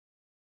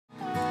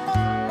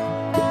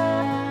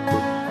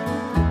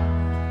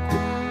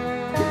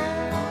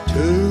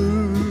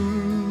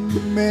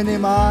many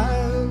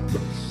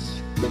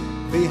miles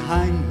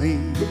behind me.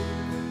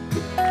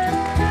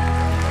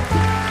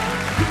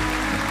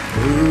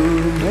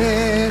 Too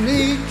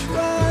many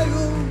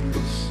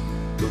trials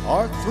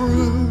are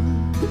through.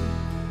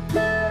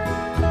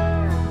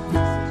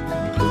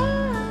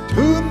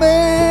 Too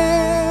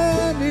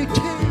many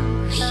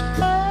tears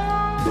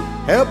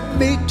help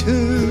me to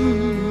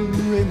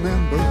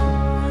remember.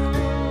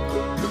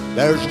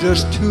 There's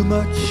just too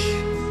much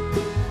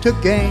to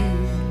gain,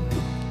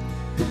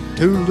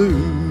 to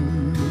lose.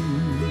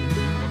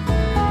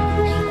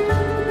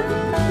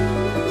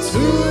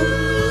 Too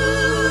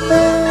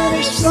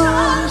many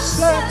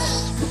sunsets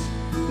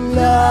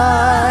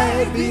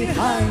lie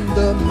behind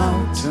the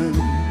mountain.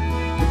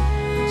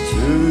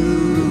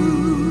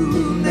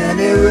 Too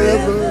many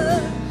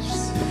rivers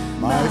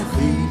my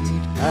feet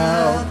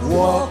have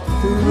walked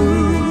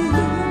through.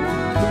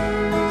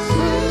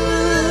 Too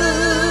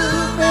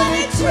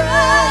many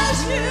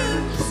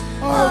treasures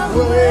are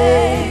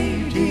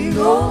waiting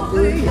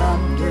over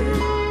yonder.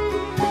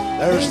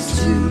 There's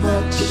too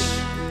much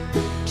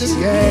to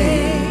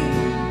gain,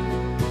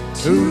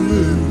 to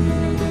lose.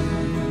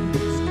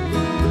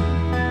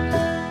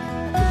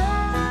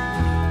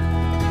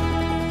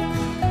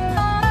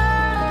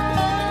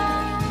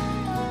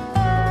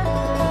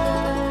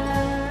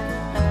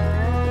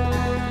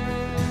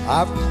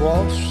 I've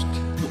crossed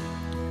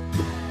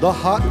the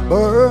hot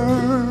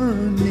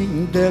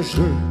burning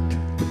desert,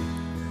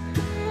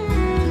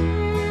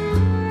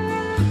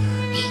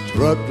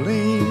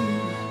 struggling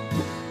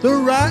the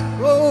right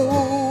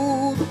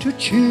road to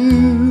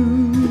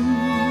choose.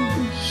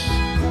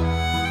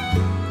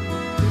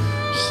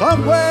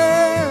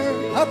 Somewhere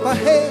up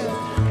ahead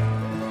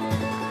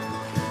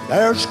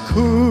there's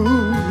cool,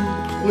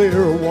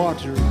 clear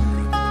water,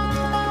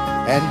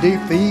 and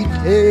defeat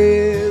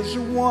is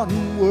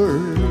one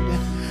word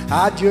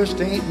I just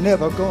ain't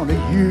never gonna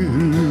use.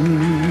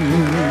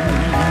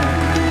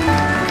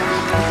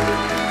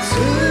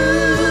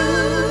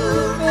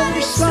 Too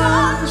many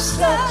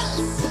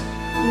sunsets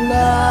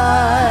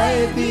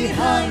lie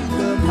behind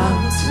the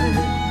mountain.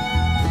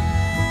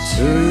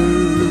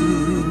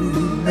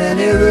 Too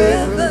many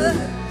rivers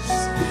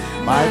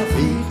my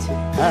feet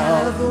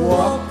have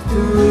walked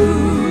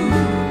through.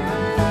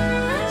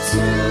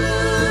 Too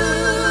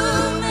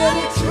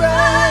many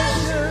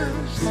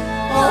treasures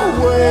are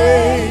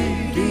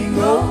waiting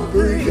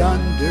over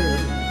yonder.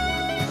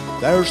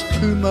 There's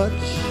too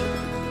much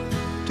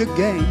to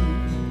gain,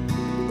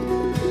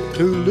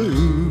 to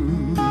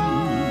lose.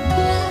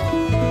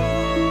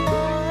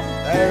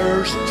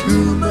 There's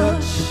too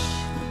much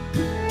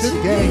to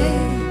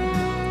gain,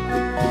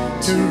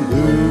 to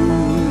lose.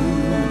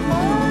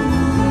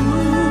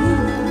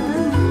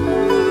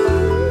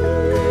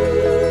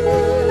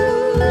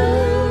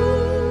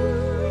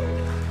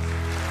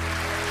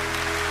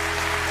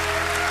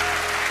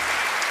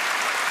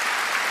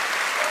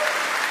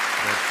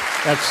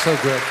 That's so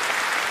good.